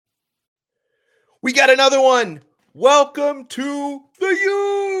We got another one. Welcome to the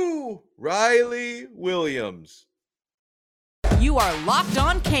U, Riley Williams. You are Locked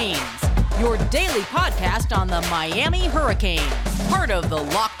On Canes, your daily podcast on the Miami Hurricanes, part of the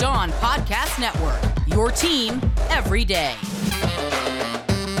Locked On Podcast Network, your team every day.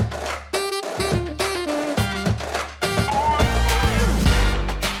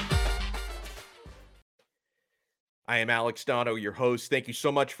 I am Alex Dono, your host. Thank you so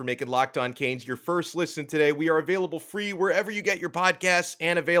much for making Locked On Canes your first listen today. We are available free wherever you get your podcasts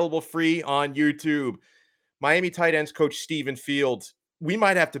and available free on YouTube. Miami tight ends coach Stephen Fields. We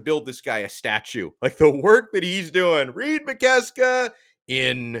might have to build this guy a statue. Like the work that he's doing. Reed McKeska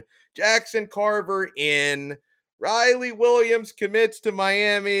in, Jackson Carver in, Riley Williams commits to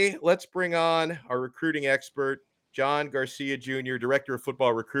Miami. Let's bring on our recruiting expert, John Garcia Jr., Director of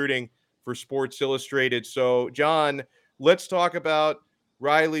Football Recruiting for Sports Illustrated. So, John, let's talk about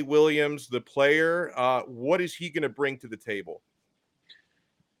Riley Williams, the player. What is he going to bring to the table?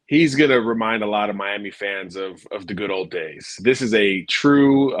 He's going to remind a lot of Miami fans of the good old days. This is a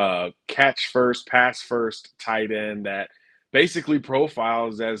true catch first, pass first tight end that basically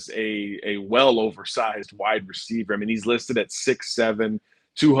profiles as a well oversized wide receiver. I mean, he's listed at 6'7",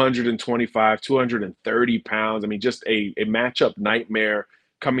 225, 230 pounds. I mean, just a matchup nightmare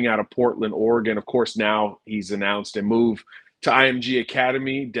coming out of Portland, Oregon. Of course, now he's announced a move to IMG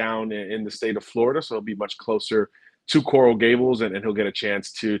Academy down in the state of Florida, so he'll be much closer to Coral Gables, and he'll get a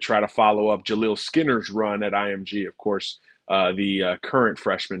chance to try to follow up Jaleel Skinner's run at IMG, of course, the current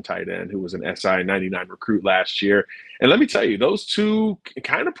freshman tight end who was an SI 99 recruit last year. And let me tell you, those two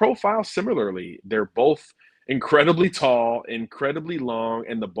kind of profile similarly. They're both incredibly tall, incredibly long,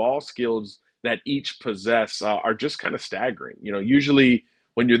 and the ball skills that each possess are just kind of staggering. You know, usually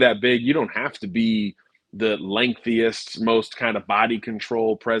when you're that big, you don't have to be the lengthiest, most kind of body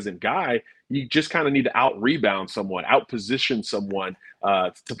control present guy. You just kind of need to out-rebound someone, out-position someone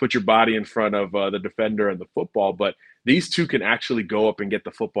to put your body in front of the defender and the football. But these two can actually go up and get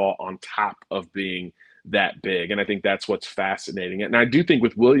the football on top of being that big. And I think that's what's fascinating. And I do think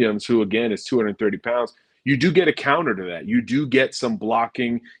with Williams, who, again, is 230 pounds, you do get a counter to that. You do get some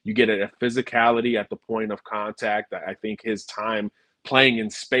blocking. You get a physicality at the point of contact. I think his time playing in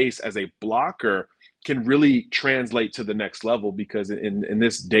space as a blocker can really translate to the next level, because in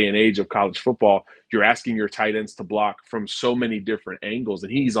this day and age of college football, you're asking your tight ends to block from so many different angles,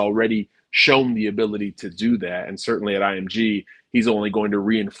 and he's already shown the ability to do that. And certainly at IMG, he's only going to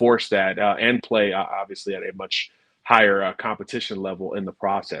reinforce that and play, obviously, at a much higher competition level in the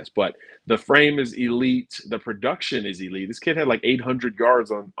process. But the frame is elite. The production is elite. This kid had like 800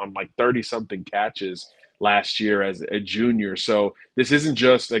 yards on like 30-something catches last year as a junior. So this isn't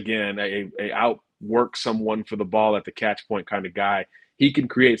just, again, a outwork someone for the ball at the catch point kind of guy. He can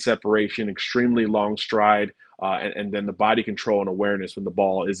create separation, extremely long stride, and then the body control and awareness when the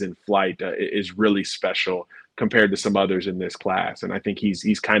ball is in flight is really special compared to some others in this class. And I think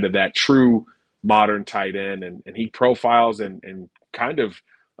he's kind of that true modern tight end, and he profiles and kind of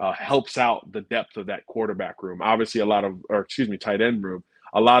helps out the depth of that quarterback room. Obviously, tight end room.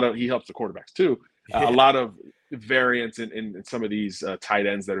 He helps the quarterbacks too. A lot of variance in some of these tight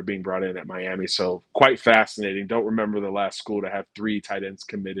ends that are being brought in at Miami. So quite fascinating. Don't remember the last school to have 3 tight ends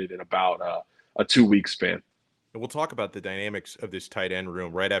committed in about a 2-week span. And we'll talk about the dynamics of this tight end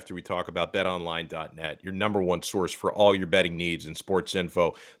room right after we talk about betonline.net, your number one source for all your betting needs and sports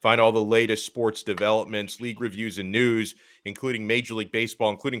info. Find all the latest sports developments, league reviews, and news, including Major League Baseball,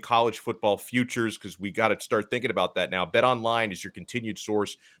 including college football futures, because we got to start thinking about that now. BetOnline is your continued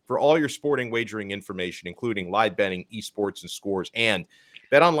source for all your sporting wagering information, including live betting, esports, and scores. And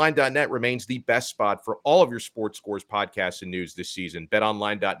BetOnline.net remains the best spot for all of your sports scores, podcasts, and news this season.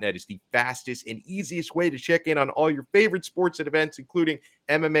 BetOnline.net is the fastest and easiest way to check in on all your favorite sports and events, including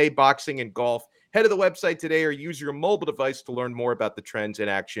MMA, boxing, and golf. Head to the website today or use your mobile device to learn more about the trends in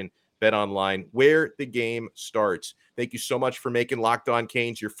action. BetOnline, where the game starts. Thank you so much for making Locked On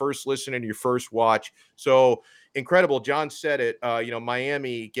Canes your first listen and your first watch. So incredible. John said it.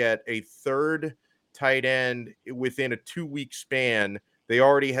 Miami get a third tight end within a 2-week span. They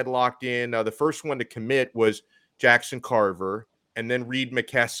already had locked in. The first one to commit was Jackson Carver, and then Reed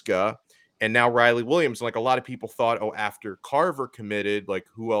McKeska, and now Riley Williams. Like a lot of people thought, after Carver committed, like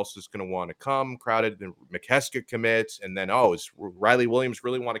who else is going to want to come? Crowded, then McKeska commits, and then is Riley Williams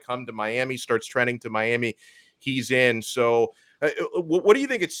really want to come to Miami? Starts trending to Miami. He's in. So what do you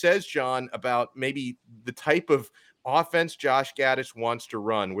think it says, John, about maybe the type of offense Josh Gattis wants to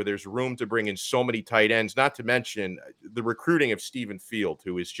run, where there's room to bring in so many tight ends, not to mention the recruiting of Stephen Field,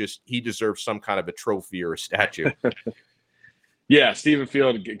 who is just, he deserves some kind of a trophy or a statue. Yeah, Stephen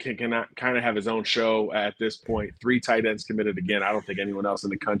Field can kind of have his own show at this point. 3 tight ends committed again. I don't think anyone else in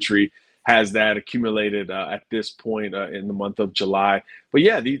the country has that accumulated at this point in the month of July. But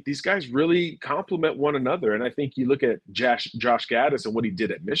yeah, these guys really complement one another. And I think you look at Josh Gaddis and what he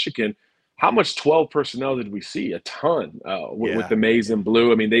did at Michigan. How much 12 personnel did we see? A ton with the maize and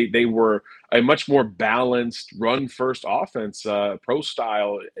blue. I mean, they were a much more balanced run first offense, pro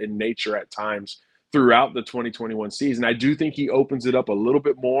style in nature at times throughout the 2021 season. I do think he opens it up a little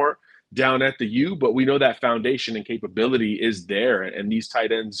bit more down at the U, but we know that foundation and capability is there. And these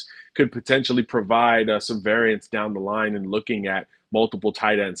tight ends could potentially provide some variance down the line in looking at multiple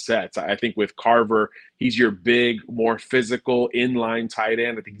tight end sets. I think with Carver, he's your big, more physical inline tight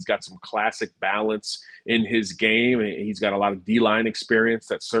end. I think he's got some classic balance in his game. And he's got a lot of D-line experience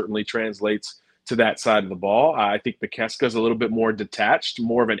that certainly translates to that side of the ball. I think Bikeska's a little bit more detached,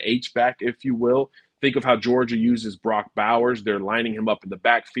 more of an H-back, if you will. Think of how Georgia uses Brock Bowers. They're lining him up in the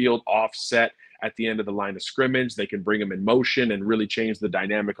backfield, offset at the end of the line of scrimmage. They can bring him in motion and really change the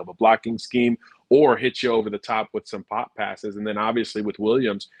dynamic of a blocking scheme, or hit you over the top with some pop passes. And then obviously with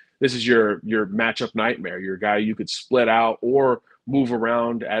Williams, this is your matchup nightmare, your guy you could split out or move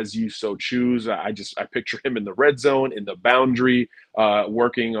around as you so choose. I picture him in the red zone, in the boundary,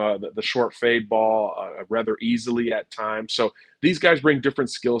 working the short fade ball rather easily at times. So these guys bring different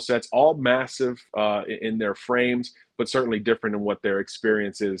skill sets, all massive in their frames, but certainly different in what their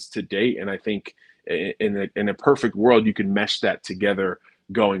experience is to date. And I think in a perfect world, you can mesh that together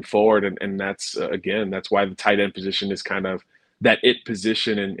going forward. And that's, again, that's why the tight end position is kind of that it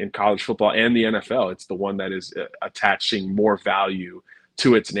position in college football and the NFL. It's the one that is attaching more value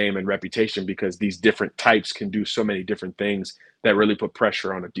to its name and reputation, because these different types can do so many different things that really put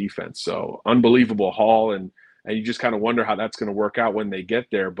pressure on a defense. So unbelievable haul, and you just kind of wonder how that's going to work out when they get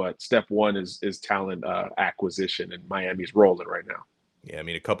there. But step one is talent acquisition, and Miami's rolling right now. Yeah, I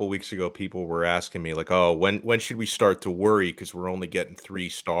mean, a couple weeks ago, people were asking me like, "Oh, when should we start to worry?" Because we're only getting 3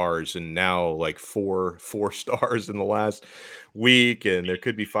 stars, and now like four stars in the last week, and there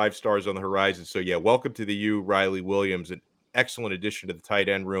could be 5 stars on the horizon. So yeah, welcome to the U, Riley Williams, an excellent addition to the tight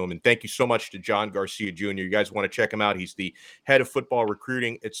end room, and thank you so much to John Garcia Jr. You guys want to check him out? He's the head of football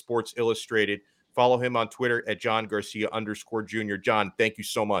recruiting at Sports Illustrated. Follow him on Twitter at John Garcia _Jr. John, thank you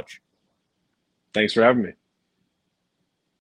so much. Thanks for having me.